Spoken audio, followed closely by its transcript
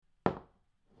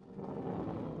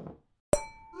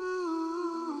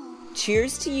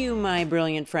Cheers to you, my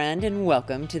brilliant friend, and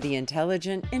welcome to the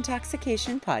Intelligent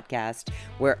Intoxication Podcast,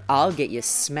 where I'll get you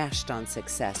smashed on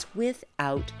success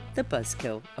without the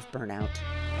buzzkill of burnout.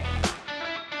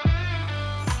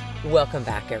 Welcome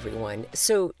back, everyone.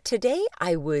 So today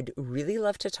I would really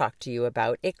love to talk to you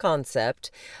about a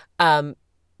concept.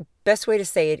 Best way to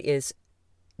say it is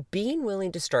being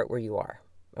willing to start where you are,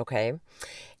 okay?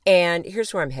 And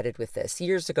here's where I'm headed with this.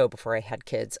 Years ago, before I had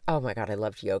kids, oh my God, I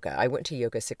loved yoga. I went to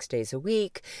yoga 6 days a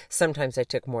week. Sometimes I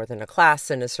took more than a class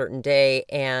in a certain day,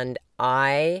 and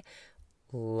I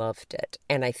loved it.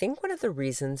 And I think one of the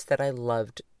reasons that I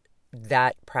loved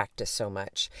that practice so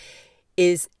much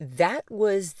is that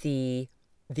was the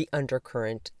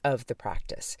undercurrent of the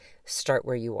practice. Start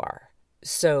where you are.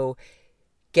 So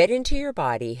get into your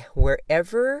body,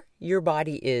 wherever your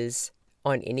body is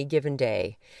on any given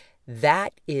day.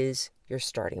 That is your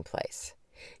starting place.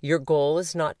 Your goal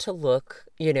is not to look,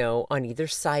 on either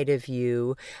side of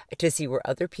you to see where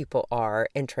other people are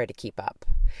and try to keep up.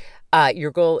 Your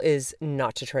goal is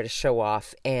not to try to show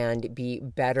off and be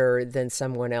better than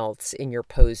someone else in your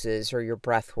poses or your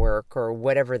breath work or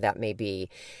whatever that may be.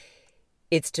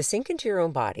 It's to sink into your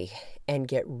own body and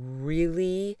get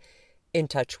really in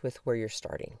touch with where you're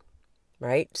starting,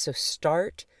 right? So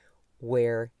start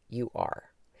where you are.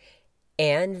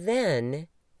 And then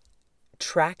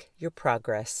track your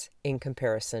progress in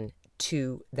comparison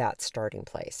to that starting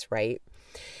place, right?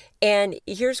 And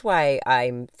here's why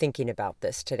I'm thinking about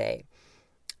this today.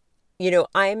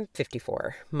 I'm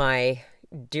 54. My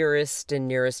dearest and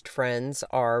nearest friends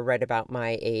are right about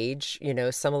my age,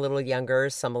 some a little younger,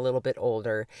 some a little bit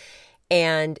older.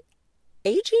 And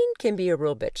aging can be a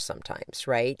real bitch sometimes,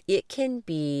 right? It can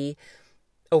be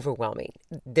overwhelming.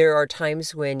 There are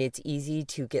times when it's easy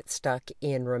to get stuck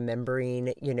in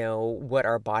remembering, what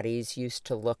our bodies used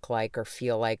to look like or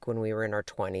feel like when we were in our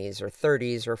 20s or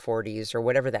 30s or 40s or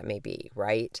whatever that may be,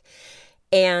 right?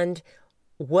 And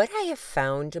what I have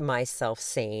found myself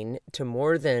saying to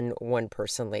more than one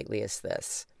person lately is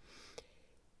this: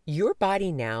 your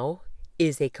body now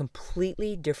is a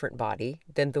completely different body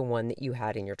than the one that you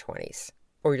had in your 20s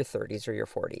or your 30s or your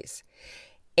 40s.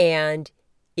 And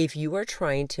if you are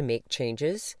trying to make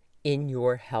changes in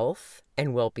your health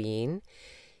and well-being,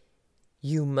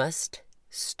 you must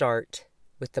start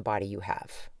with the body you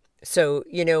have. So,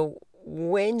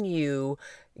 when you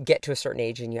get to a certain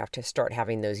age and you have to start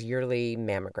having those yearly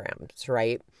mammograms,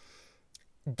 right?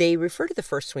 They refer to the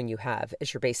first one you have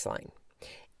as your baseline.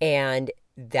 And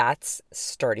that's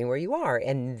starting where you are.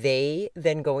 And they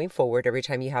then going forward, every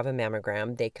time you have a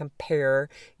mammogram, they compare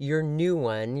your new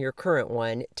one, your current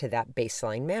one, to that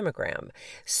baseline mammogram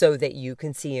so that you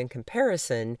can see in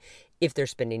comparison if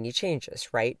there's been any changes,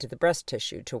 right? To the breast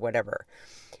tissue, to whatever.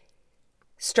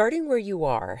 Starting where you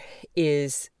are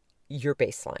is your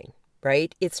baseline,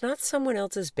 right? It's not someone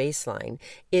else's baseline.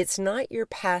 It's not your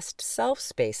past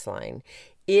self's baseline.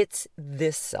 It's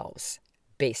this self's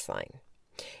baseline.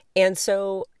 And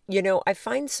so, I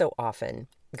find so often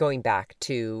going back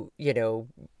to,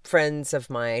 friends of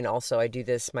mine, also I do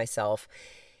this myself,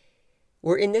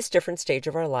 we're in this different stage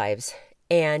of our lives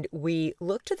and we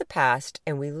look to the past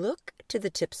and we look to the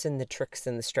tips and the tricks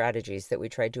and the strategies that we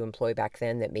tried to employ back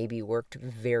then that maybe worked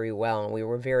very well and we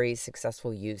were very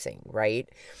successful using, right?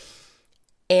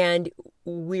 And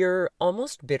we're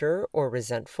almost bitter or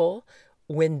resentful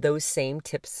when those same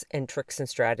tips and tricks and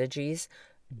strategies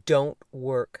don't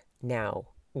work now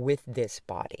with this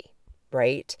body,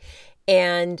 right?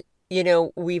 And,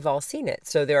 we've all seen it.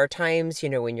 So there are times,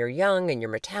 when you're young and your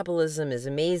metabolism is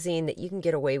amazing, that you can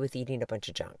get away with eating a bunch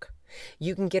of junk.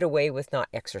 You can get away with not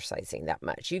exercising that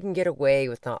much. You can get away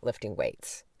with not lifting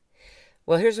weights.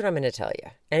 Well, here's what I'm going to tell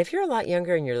you. And if you're a lot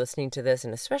younger and you're listening to this,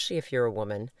 and especially if you're a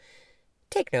woman,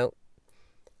 take note.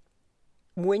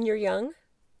 When you're young,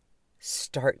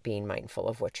 start being mindful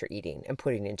of what you're eating and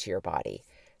putting into your body.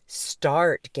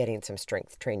 Start getting some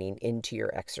strength training into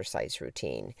your exercise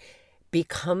routine.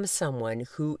 Become someone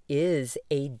who is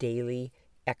a daily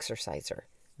exerciser.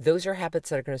 Those are habits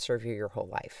that are going to serve you your whole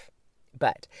life.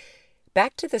 But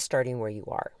back to the starting where you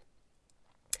are.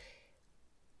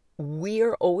 We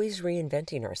are always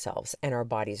reinventing ourselves and our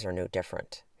bodies are no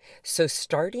different. So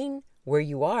starting where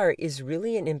you are is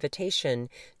really an invitation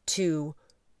to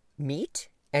meet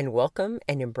and welcome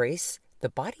and embrace the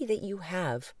body that you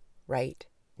have right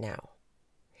now.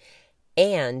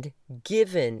 And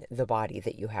given the body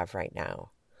that you have right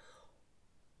now,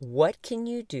 what can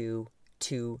you do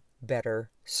to better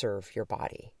serve your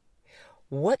body?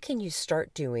 What can you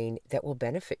start doing that will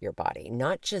benefit your body,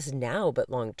 not just now, but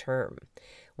long term?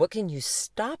 What can you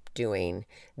stop doing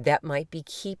that might be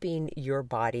keeping your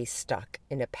body stuck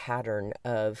in a pattern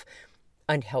of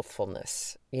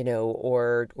unhealthfulness,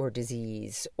 or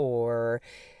disease or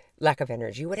lack of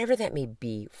energy, whatever that may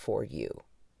be for you.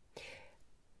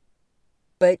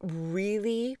 But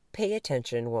really pay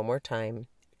attention one more time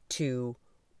to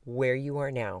where you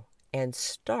are now and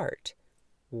start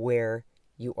where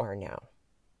you are now.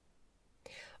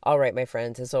 All right, my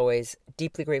friends, as always,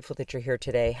 deeply grateful that you're here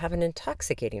today. Have an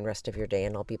intoxicating rest of your day,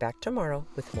 and I'll be back tomorrow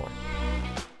with more.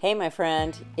 Hey, my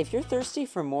friend, if you're thirsty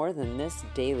for more than this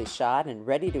daily shot and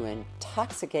ready to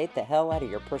intoxicate the hell out of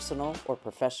your personal or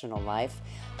professional life,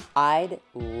 I'd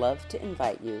love to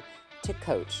invite you to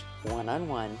coach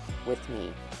one-on-one with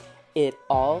me. It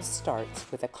all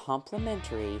starts with a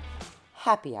complimentary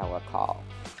happy hour call.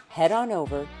 Head on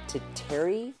over to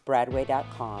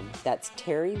terrybradway.com. That's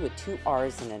Terry with 2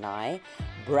 R's and an I.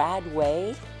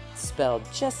 Bradway, spelled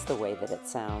just the way that it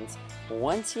sounds.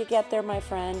 Once you get there, my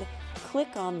friend,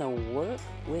 click on the Work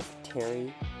with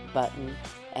Terry button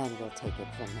and we'll take it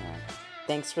from there.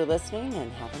 Thanks for listening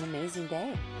and have an amazing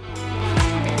day.